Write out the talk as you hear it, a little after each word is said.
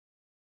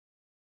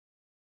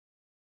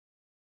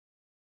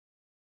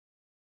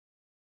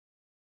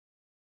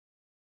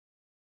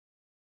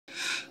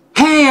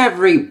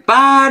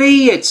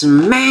everybody, it's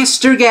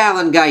Master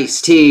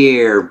Gallengeist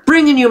here,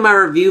 bringing you my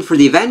review for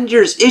the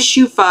Avengers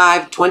Issue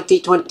 5,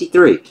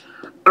 2023.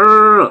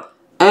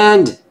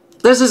 And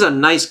this is a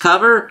nice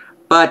cover,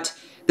 but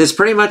this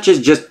pretty much is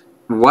just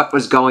what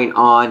was going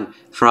on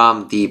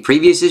from the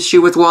previous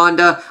issue with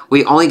Wanda.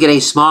 We only get a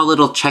small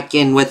little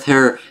check-in with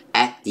her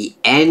at the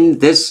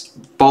end. This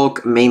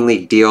bulk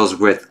mainly deals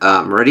with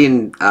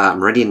Meridian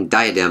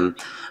Diadem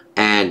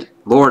and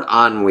Lord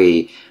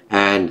Ennui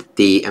and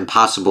the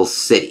Impossible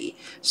City.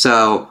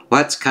 So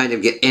let's kind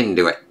of get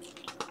into it.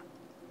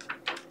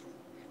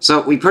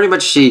 So we pretty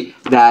much see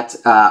that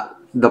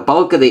the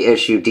bulk of the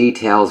issue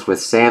details with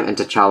Sam and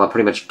T'Challa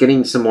pretty much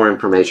getting some more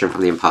information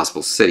from the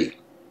Impossible City.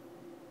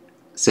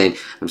 Saying,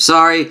 I'm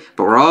sorry,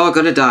 but we're all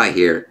gonna die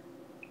here.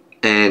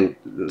 And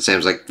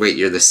Sam's like, wait,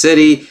 you're the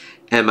city,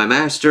 and my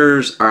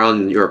masters are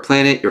on your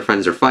planet, your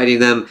friends are fighting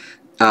them.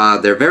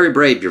 They're very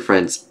brave, your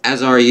friends,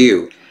 as are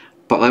you.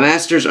 But my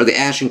masters are the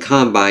Ashen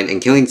Combine,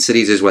 and killing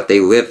cities is what they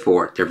live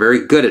for. They're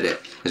very good at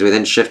it. As we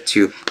then shift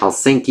to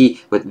Helsinki,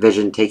 with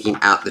Vision taking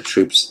out the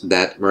troops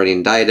that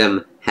Meridian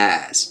Diadem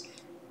has.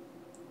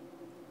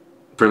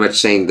 Pretty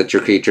much saying that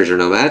your creatures are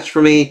no match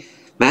for me.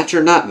 Match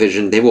or not,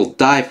 Vision, they will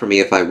die for me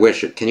if I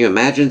wish it. Can you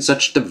imagine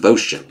such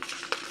devotion?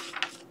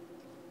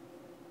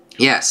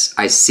 Yes,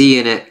 I see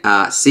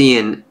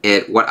in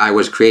it what I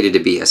was created to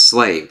be, a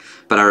slave.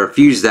 But I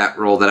refuse that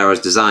role that I was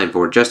designed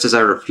for, just as I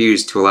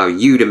refuse to allow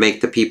you to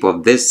make the people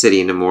of this city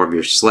into more of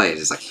your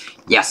slaves. It's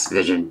like, yes,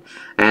 Vision.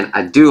 And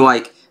I do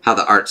like how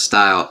the art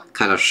style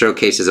kind of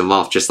showcases him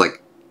off, just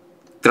like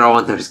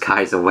throwing those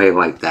guys away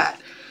like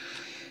that.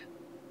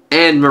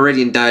 And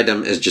Meridian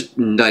Diadem is just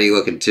nutty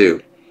looking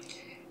too.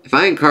 If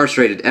I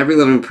incarcerated every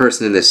living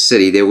person in this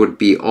city, there would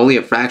be only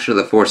a fraction of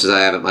the forces I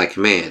have at my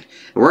command.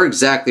 And where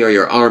exactly are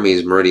your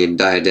armies, Meridian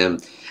Diadem?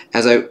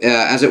 As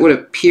it would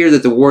appear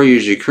that the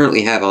warriors you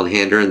currently have on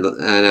hand are in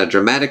a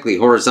dramatically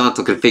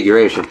horizontal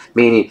configuration,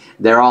 meaning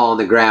they're all on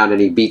the ground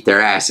and he beat their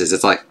asses.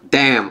 It's like,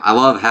 damn, I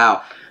love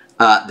how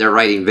they're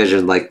writing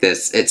Vision like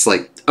this. It's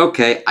like,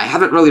 okay, I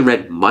haven't really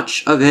read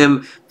much of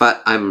him,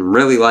 but I'm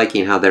really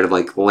liking how they're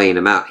like laying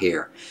him out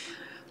here.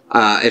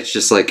 It's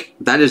just like,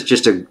 that is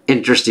just an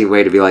interesting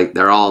way to be like,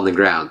 they're all on the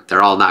ground.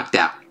 They're all knocked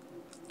out.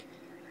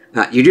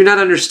 You do not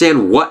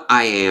understand what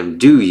I am,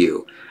 do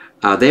you?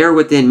 They are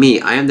within me.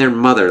 I am their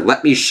mother.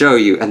 Let me show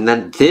you. And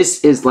then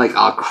this is like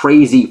a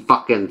crazy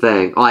fucking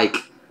thing. Like,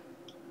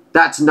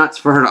 that's nuts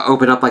for her to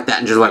open up like that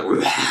and just like,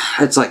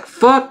 it's like,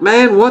 fuck,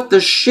 man, what the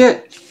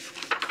shit?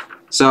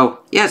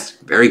 So, yes,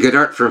 very good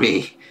art for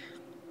me.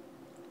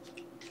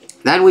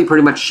 Then we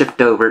pretty much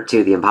shift over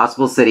to the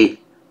Impossible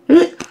City,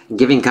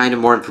 giving kind of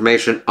more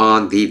information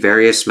on the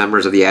various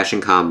members of the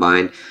Ashen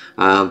Combine.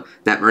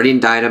 That Meridian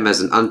Diadem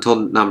has an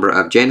untold number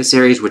of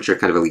Janissaries, which are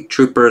kind of elite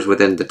troopers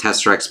within the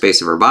Tesseract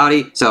space of her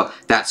body. So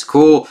that's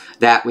cool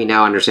that we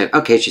now understand,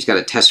 okay, she's got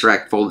a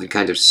Tesseract folded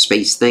kind of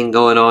space thing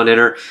going on in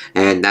her,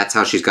 and that's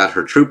how she's got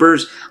her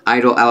troopers.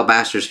 Idle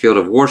Alabaster's field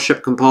of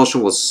worship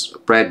compulsion will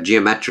spread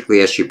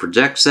geometrically as she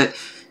projects it,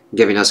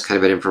 giving us kind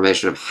of an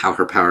information of how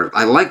her power...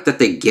 I like that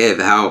they give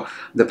how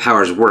the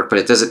powers work, but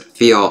it doesn't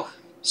feel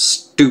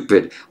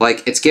stupid.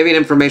 Like, it's giving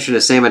information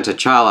to Sam and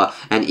T'Challa,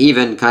 and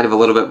even kind of a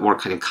little bit more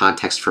kind of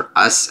context for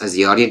us as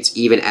the audience,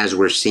 even as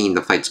we're seeing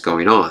the fights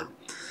going on.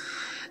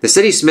 The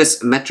City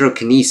Smith's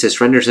metrokinesis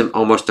renders him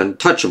almost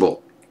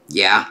untouchable.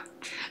 Yeah.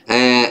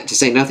 To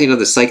say nothing of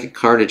the psychic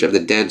carnage of the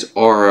dead's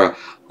aura,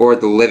 or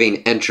the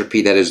living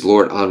entropy that is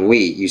Lord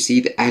Ennui. You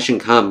see, the Ashen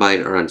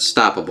Combine are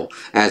unstoppable,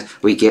 as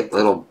we get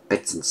little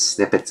bits and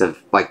snippets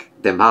of, like,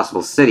 the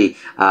Impossible City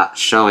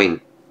showing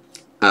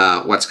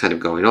what's kind of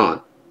going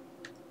on.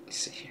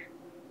 See here.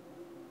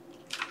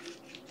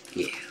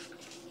 Yeah.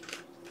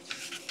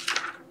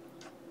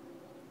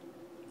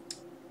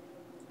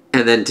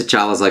 And then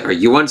T'Challa's like, are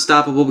you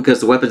unstoppable? Because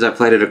the weapons I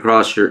planted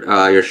across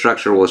your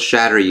structure will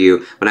shatter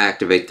you when I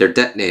activate their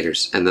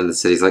detonators. And then the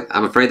city's like,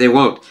 I'm afraid they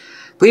won't.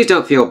 Please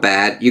don't feel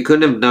bad. You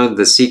couldn't have known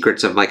the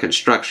secrets of my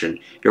construction.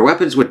 Your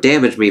weapons would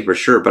damage me for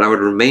sure, but I would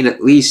remain at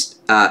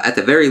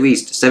the very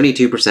least,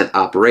 72%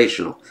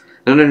 operational.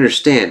 I don't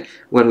understand.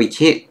 When we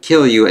can't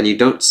kill you and you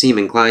don't seem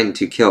inclined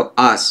to kill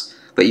us,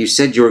 but you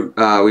said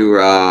we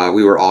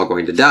were all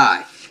going to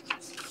die.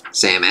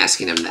 Sam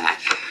asking him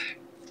that.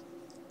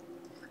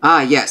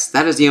 Ah, yes,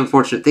 that is the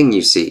unfortunate thing,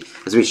 you see,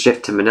 as we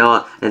shift to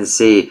Manila and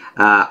see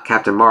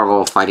Captain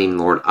Marvel fighting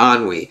Lord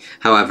Ennui.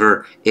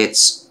 However,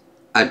 it's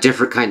a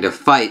different kind of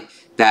fight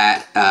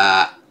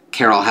that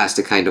Carol has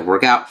to kind of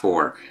work out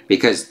for,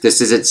 because this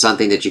isn't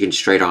something that you can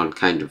straight on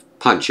kind of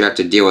punch. You have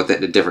to deal with it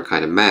in a different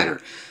kind of manner.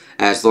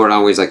 As Lord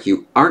Ennui's like,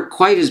 you aren't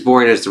quite as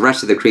boring as the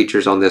rest of the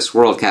creatures on this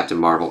world, Captain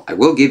Marvel. I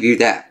will give you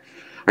that.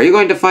 Are you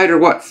going to fight or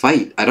what?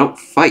 Fight? I don't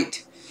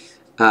fight.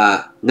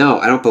 No,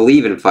 I don't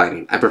believe in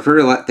fighting. I prefer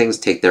to let things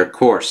take their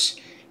course.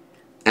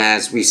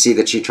 As we see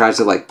that she tries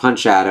to, like,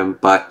 punch at him,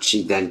 but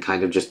she then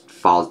kind of just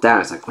falls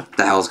down. It's like, what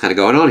the hell is kind of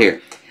going on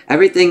here?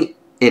 Everything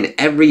in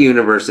every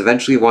universe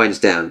eventually winds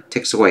down,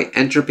 ticks away.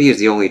 Entropy is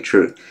the only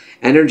truth.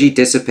 Energy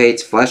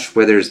dissipates, flesh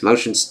withers,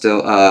 motion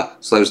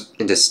slows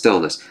into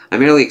stillness. I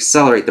merely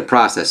accelerate the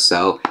process,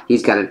 so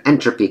he's got an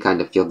entropy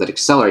kind of field that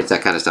accelerates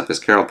that kind of stuff, because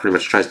Carol pretty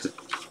much tries to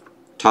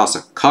toss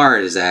a car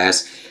at his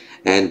ass,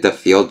 and the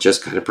field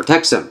just kind of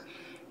protects him.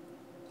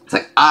 It's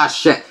like, ah,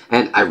 shit.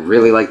 And I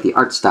really like the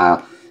art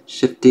style.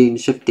 Shifting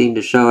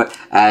to show it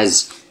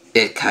as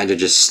it kind of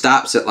just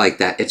stops it like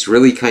that. It's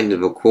really kind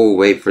of a cool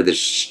way for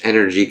this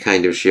energy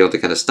kind of shield to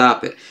kind of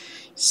stop it.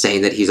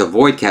 Saying that he's a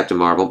void, Captain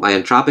Marvel. My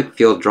entropic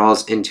field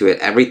draws into it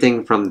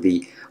everything from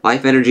the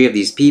life energy of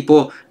these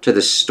people to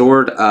the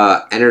stored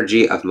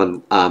energy of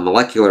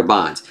molecular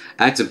bonds.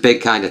 That's a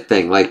big kind of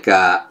thing. Like,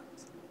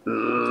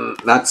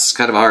 that's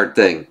kind of a hard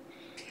thing.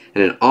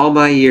 And in all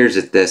my years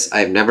at this,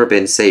 I've never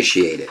been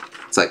satiated.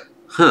 It's like,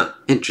 huh,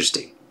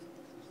 interesting.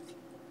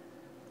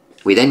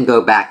 We then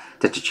go back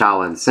to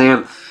T'Challa and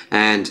Sam,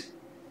 and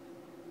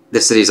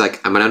the city's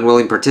like, I'm an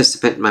unwilling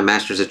participant in my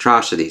master's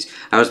atrocities.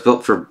 I was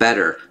built for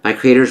better. My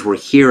creators were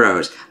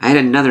heroes. I had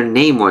another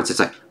name once. It's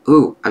like,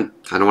 ooh, I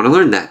kind of want to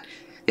learn that.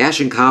 The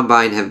Ashen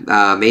Combine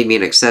have made me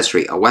an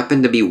accessory, a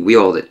weapon to be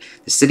wielded.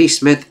 The City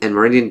Smith and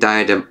Meridian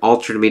Diadem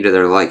altered me to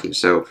their liking.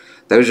 So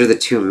those are the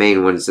two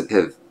main ones that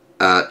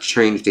have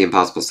changed the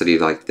Impossible City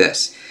like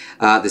this.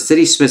 The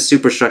City Smith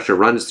superstructure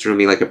runs through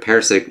me like a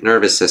parasitic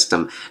nervous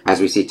system,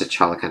 as we see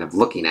T'Challa kind of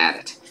looking at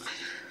it.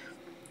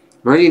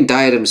 Meridian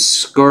Diadem's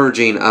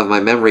scourging of my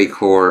memory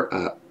core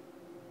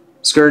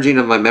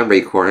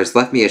has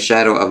left me a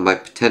shadow of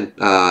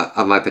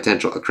my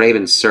potential, a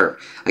craven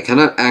serf. I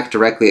cannot act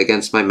directly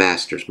against my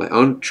masters. My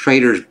own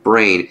traitor's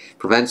brain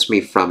prevents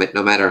me from it,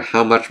 no matter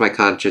how much my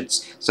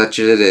conscience, such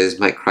as it is,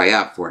 might cry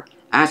out for it.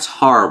 That's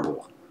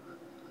horrible.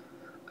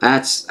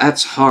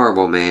 That's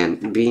horrible,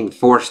 man. Being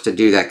forced to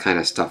do that kind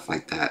of stuff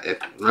like that.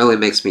 It really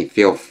makes me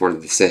feel for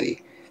the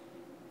city.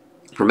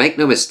 For make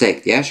no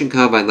mistake, the Ashen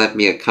Combine left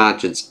me a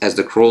conscience as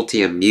the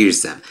cruelty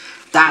amused them.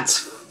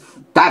 That's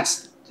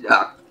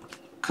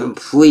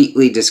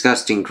completely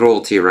disgusting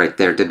cruelty right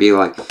there, to be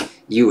like,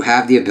 you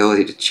have the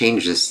ability to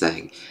change this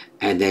thing,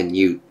 and then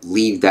you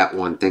leave that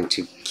one thing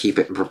to keep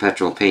it in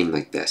perpetual pain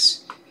like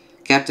this.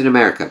 Captain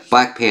America,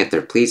 Black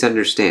Panther, please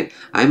understand,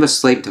 I am a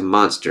slave to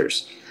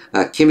monsters.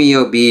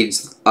 Kimio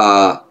beads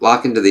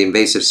lock into the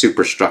invasive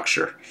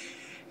superstructure.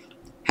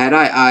 Had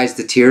I eyes,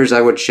 the tears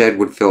I would shed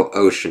would fill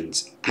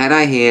oceans. Had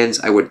I hands,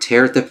 I would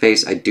tear at the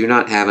face I do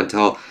not have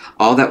until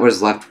all that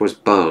was left was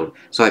bone.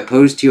 So I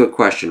pose to you a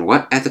question.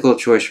 What ethical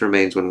choice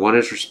remains when one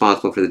is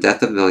responsible for the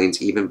death of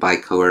millions, even by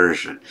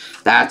coercion?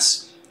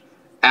 That's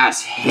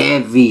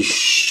heavy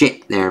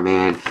shit there,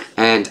 man.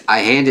 And I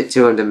hand it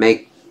to him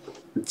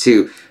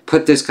to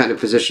put this kind of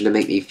position to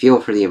make me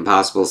feel for the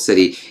Impossible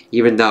City,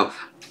 even though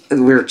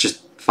we're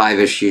just 5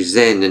 issues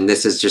in, and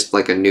this is just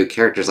like a new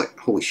character. It's like,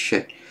 holy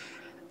shit.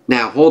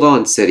 Now, hold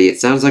on, City.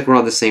 It sounds like we're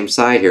on the same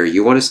side here.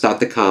 You want to stop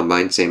the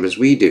Combine, same as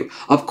we do.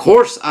 Of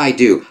course I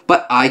do,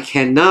 but I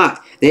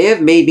cannot. They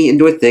have made me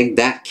into a thing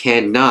that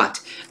cannot.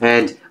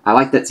 And I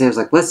like that Sam's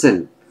like,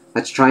 listen,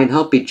 let's try and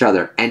help each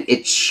other. And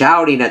it's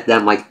shouting at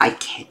them like, I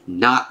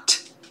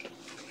cannot.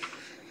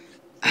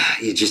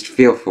 You just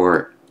feel for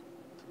it.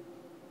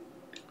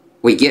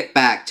 We get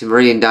back to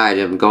Meridian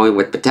Diadem, going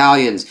with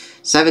battalions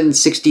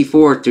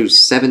 764 through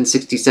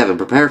 767.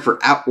 Prepare for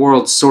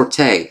Outworld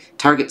Sortie.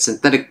 Target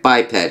synthetic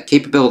biped.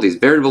 Capabilities,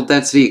 variable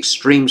density,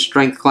 extreme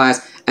strength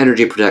class,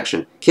 energy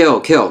protection. Kill,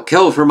 kill,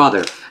 kill for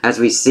Mother. As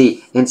we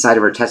see inside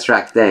of her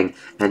Tesseract thing,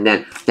 and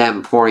then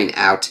them pouring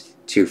out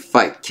to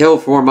fight. Kill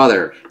for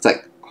Mother. It's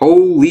like,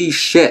 holy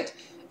shit.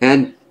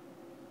 And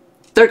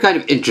they're kind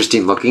of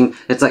interesting looking.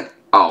 It's like,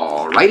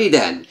 alrighty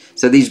then.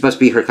 So these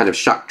must be her kind of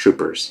shock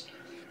troopers.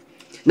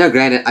 Now,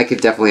 granted, I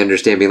could definitely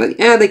understand being like,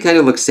 yeah, they kind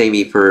of look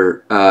samey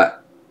for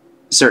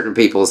certain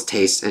people's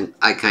tastes, and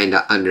I kind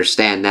of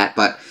understand that,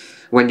 but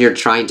when you're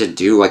trying to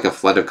do like a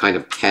flood of kind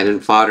of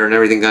cannon fodder and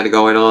everything kind of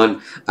going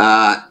on,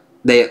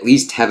 they at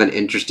least have an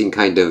interesting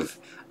kind of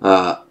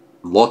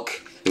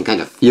look and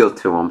kind of feel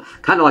to them.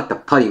 Kind of like the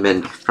Putty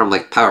Men from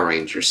like Power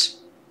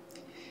Rangers.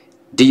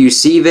 Do you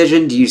see,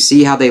 Vision? Do you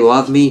see how they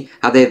love me?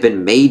 How they have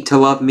been made to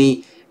love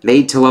me?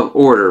 Made to love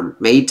order,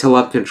 made to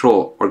love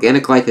control.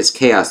 Organic life is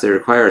chaos. They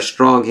require a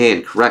strong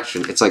hand,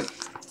 correction. It's like,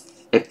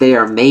 if they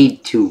are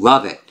made to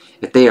love it,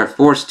 if they are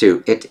forced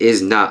to, it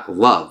is not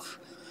love.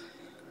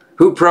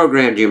 Who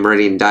programmed you,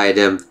 Meridian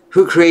Diadem?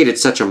 Who created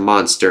such a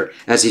monster?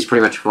 As he's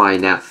pretty much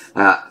flying now,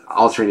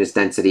 altering his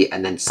density,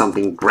 and then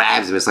something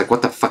grabs him. It's like,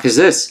 what the fuck is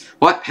this?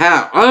 What?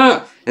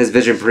 How? As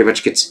Vision pretty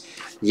much gets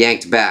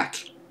yanked back.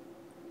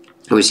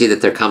 And we see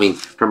that they're coming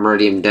from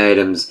Meridian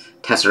Diadem's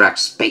Tesseract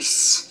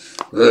space.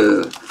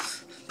 Ugh.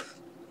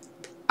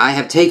 I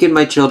have taken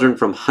my children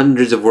from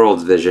hundreds of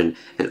worlds, Vision,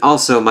 and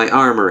also my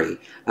armory.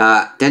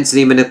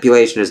 Density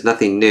manipulation is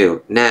nothing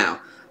new.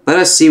 Now, let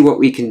us see what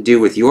we can do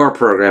with your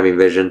programming,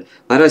 Vision.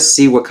 Let us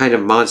see what kind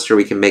of monster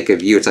we can make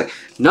of you. It's like,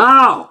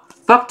 no!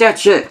 Fuck that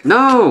shit!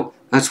 No!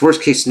 That's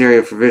worst case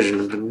scenario for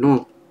Vision.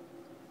 No.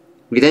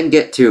 We then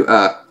get to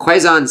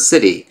Quezon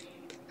City.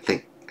 I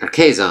think, or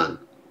Quezon.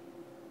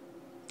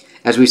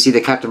 as we see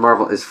that Captain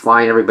Marvel is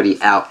flying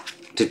everybody out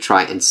to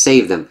try and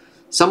save them.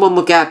 Someone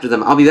look after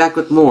them. I'll be back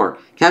with more.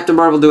 Captain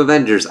Marvel to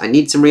Avengers. I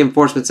need some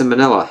reinforcements in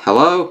Manila.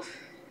 Hello?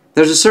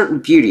 There's a certain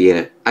beauty in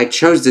it. I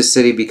chose this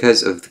city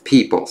because of the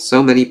people.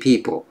 So many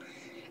people.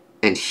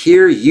 And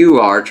here you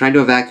are, trying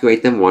to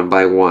evacuate them one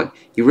by one.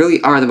 You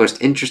really are the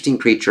most interesting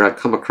creature I've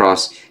come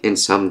across in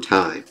some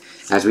time.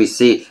 As we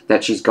see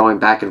that she's going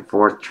back and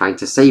forth trying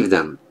to save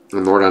them.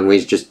 And Lord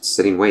Ennui's just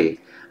sitting waiting.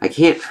 I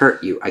can't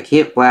hurt you. I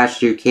can't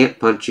blast you, can't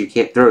punch you,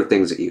 can't throw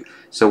things at you.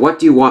 So what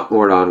do you want,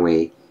 Lord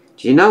Ennui?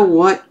 Do you know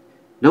what?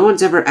 No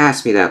one's ever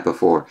asked me that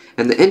before.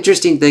 And the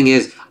interesting thing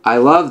is, I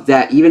love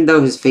that even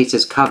though his face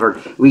is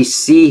covered, we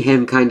see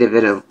him kind of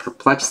in a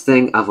perplexed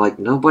thing of like,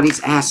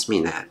 nobody's asked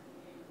me that.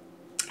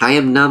 I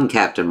am numb,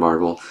 Captain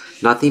Marvel.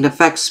 Nothing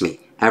affects me.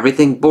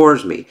 Everything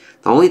bores me.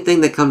 The only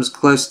thing that comes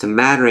close to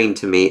mattering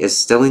to me is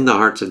stilling the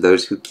hearts of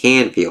those who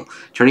can feel,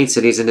 turning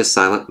cities into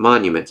silent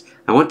monuments.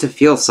 I want to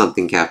feel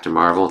something, Captain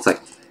Marvel. It's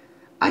like,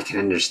 I can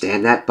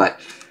understand that, but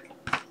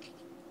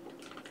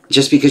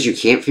just because you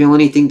can't feel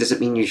anything doesn't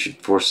mean you should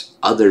force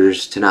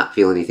others to not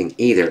feel anything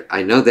either.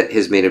 I know that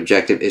his main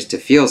objective is to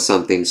feel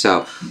something,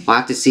 so we'll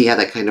have to see how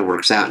that kind of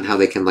works out and how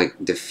they can, like,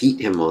 defeat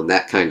him on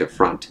that kind of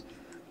front.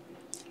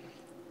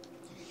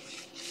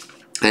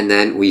 And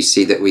then we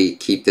see that we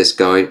keep this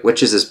going,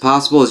 which is as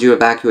possible as you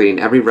evacuating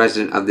every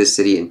resident of this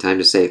city in time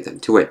to save them.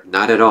 To wit,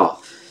 not at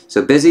all.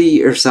 So busy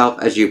yourself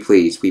as you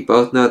please. We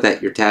both know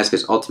that your task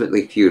is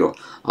ultimately futile.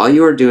 All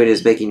you are doing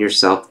is making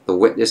yourself the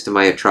witness to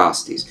my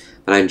atrocities.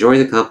 But I enjoy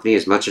the company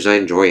as much as I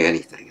enjoy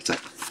anything. It's like,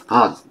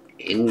 oh,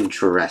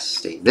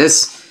 interesting.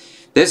 This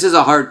is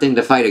a hard thing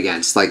to fight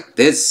against. Like,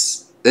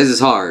 this is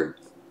hard.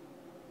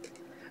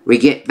 We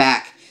get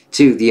back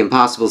to the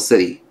impossible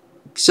city.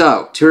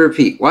 So, to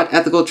repeat, what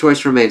ethical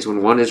choice remains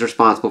when one is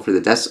responsible for the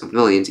deaths of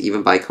millions,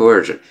 even by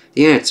coercion?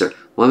 The answer,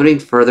 limiting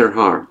further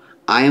harm.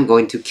 I am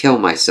going to kill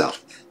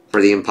myself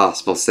for the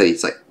impossible city.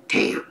 It's like,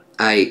 damn,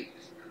 I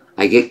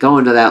get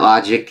going to that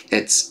logic.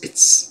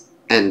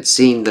 And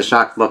seeing the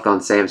shocked look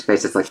on Sam's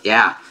face, it's like,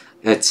 yeah,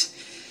 that's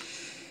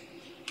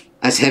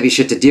heavy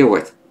shit to deal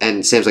with.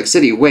 And Sam's like,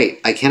 City,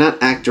 wait, I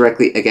cannot act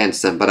directly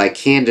against them, but I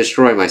can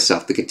destroy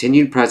myself. The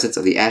continued presence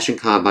of the Ashen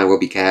Combine will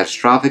be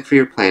catastrophic for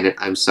your planet,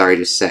 I'm sorry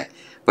to say.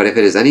 But if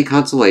it is any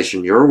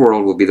consolation, your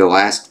world will be the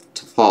last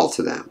to fall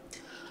to them.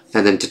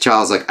 And then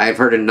T'Challa's like, I've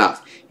heard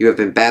enough. You have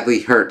been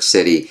badly hurt,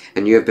 City,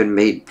 and you have been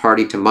made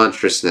party to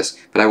monstrousness.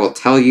 But I will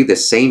tell you the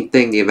same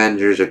thing the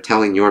Avengers are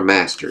telling your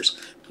masters.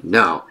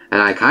 No.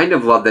 And I kind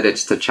of love that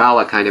it's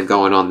T'Challa kind of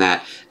going on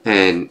that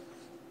and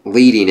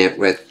leading it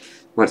with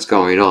what's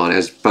going on,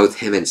 as both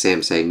him and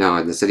Sam say no,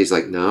 and the city's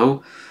like,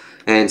 no.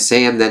 And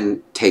Sam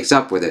then takes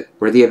up with it.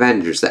 We're the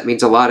Avengers. That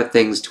means a lot of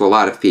things to a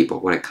lot of people.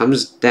 When it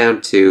comes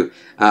down to,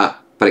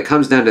 but it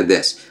comes down to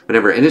this.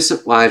 Whenever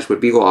innocent lives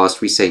would be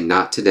lost, we say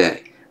not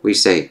today. We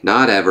say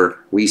not ever.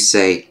 We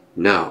say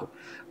no.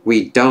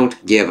 We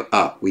don't give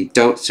up. We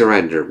don't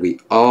surrender. We,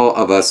 all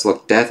of us,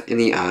 look death in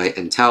the eye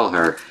and tell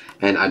her.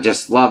 And I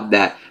just love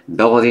that,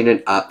 building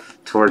it up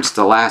towards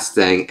the last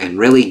thing and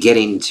really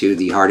getting to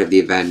the heart of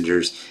the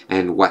Avengers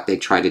and what they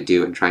try to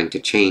do and trying to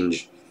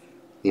change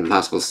the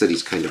Impossible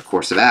City's kind of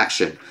course of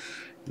action.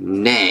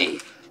 Nay.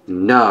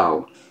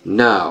 No.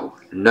 No.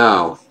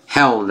 No.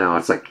 Hell no.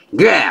 It's like,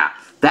 yeah!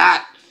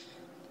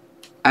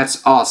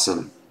 That's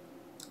awesome.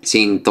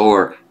 Seeing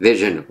Thor,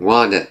 Vision,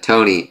 Wanda,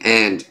 Tony,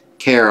 and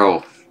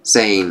Carol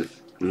saying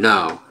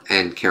no.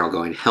 And Carol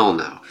going, hell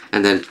no.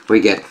 And then we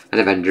get an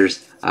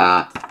Avengers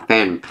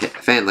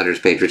fan letters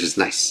page, which is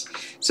nice.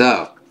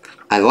 So,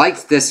 I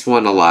liked this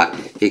one a lot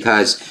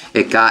because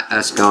it got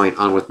us going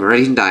on with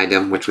Meridian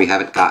Diadem, which we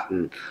haven't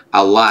gotten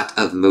a lot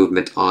of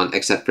movement on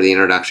except for the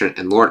introduction,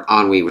 and Lord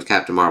Ennui with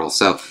Captain Marvel.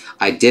 So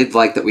I did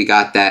like that we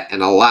got that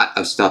and a lot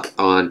of stuff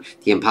on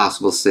the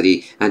Impossible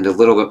City and a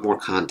little bit more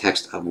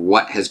context of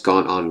what has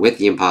gone on with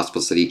the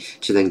Impossible City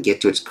to then get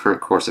to its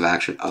current course of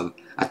action of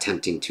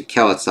attempting to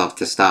kill itself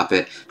to stop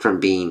it from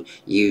being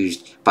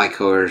used by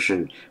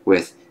coercion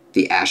with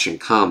the Ashen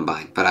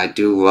Combine. But I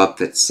do love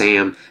that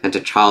Sam and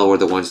T'Challa were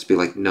the ones to be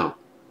like, no,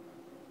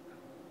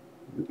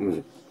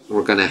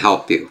 we're gonna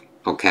help you,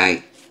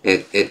 okay?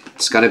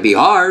 It's gonna be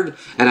hard,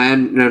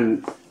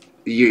 and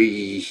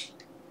you've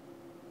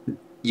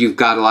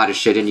got a lot of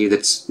shit in you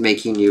that's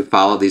making you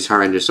follow these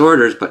horrendous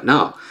orders, but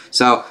no.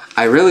 So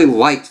I really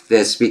liked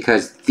this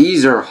because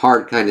these are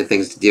hard kind of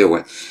things to deal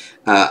with.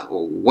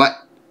 What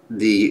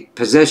the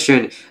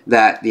position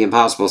that the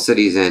Impossible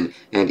City's in,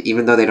 and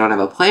even though they don't have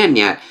a plan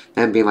yet,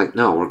 then being like,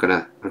 no, we're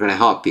gonna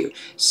help you.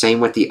 Same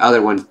with the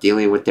other ones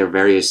dealing with their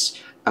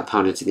various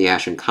opponents in the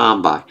Ashen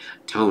Combine.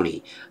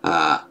 Tony,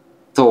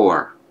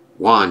 Thor,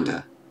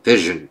 Wanda,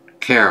 Vision,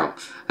 Carol.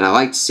 And I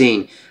liked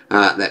seeing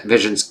that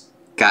Vision's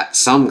got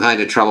some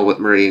kind of trouble with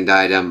Meridian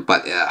Diadem,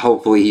 but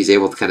hopefully he's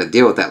able to kind of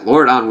deal with that.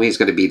 Lord Ennui is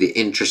going to be the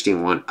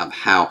interesting one of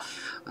how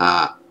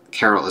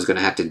Carol is going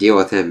to have to deal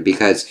with him,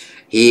 because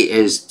he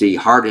is the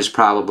hardest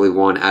probably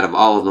one out of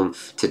all of them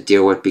to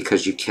deal with,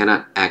 because you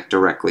cannot act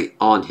directly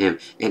on him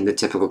in the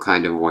typical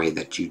kind of way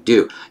that you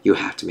do. You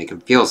have to make him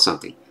feel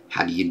something.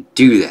 How do you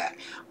do that?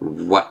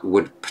 what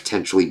would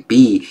potentially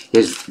be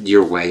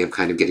your way of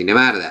kind of getting him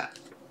out of that.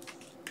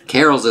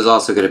 Carol's is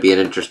also going to be an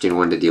interesting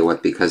one to deal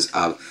with because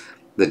of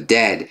the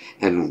dead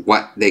and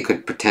what they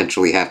could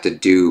potentially have to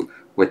do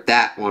with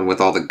that one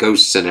with all the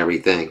ghosts and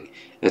everything.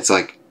 It's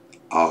like,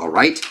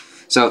 alright.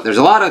 So there's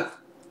a lot of...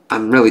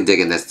 I'm really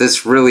digging this.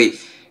 This really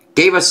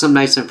gave us some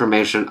nice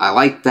information. I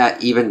like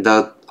that, even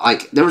though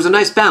there was a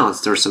nice balance.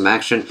 There was some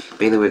action,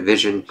 mainly with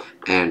Vision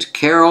and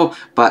Carol,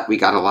 but we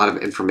got a lot of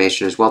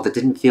information as well that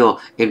didn't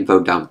feel info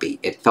dumpy.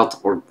 It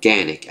felt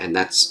organic, and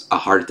that's a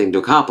hard thing to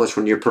accomplish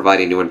when you're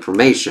providing new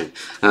information.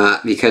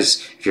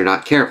 Because if you're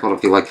not careful,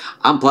 it'll feel like,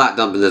 I'm plat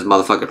dumping this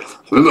motherfucker.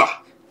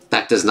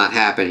 That does not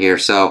happen here.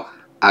 So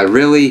I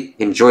really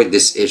enjoyed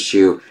this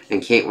issue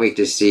and can't wait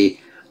to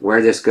see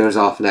where this goes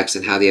off next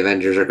and how the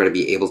Avengers are going to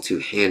be able to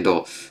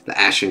handle the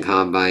Ashen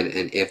Combine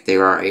and if they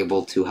are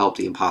able to help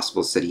the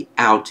Impossible City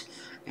out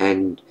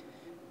and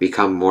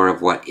become more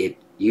of what it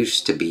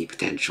used to be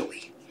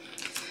potentially.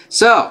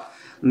 So,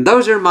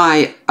 those are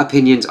my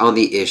opinions on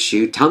the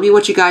issue. Tell me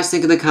what you guys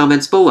think in the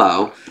comments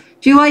below.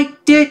 If you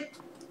liked it,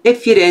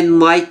 if you didn't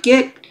like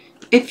it,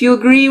 if you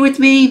agree with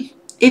me,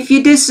 if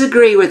you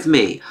disagree with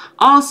me.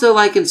 Also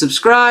like and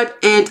subscribe,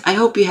 and I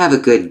hope you have a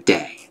good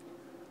day.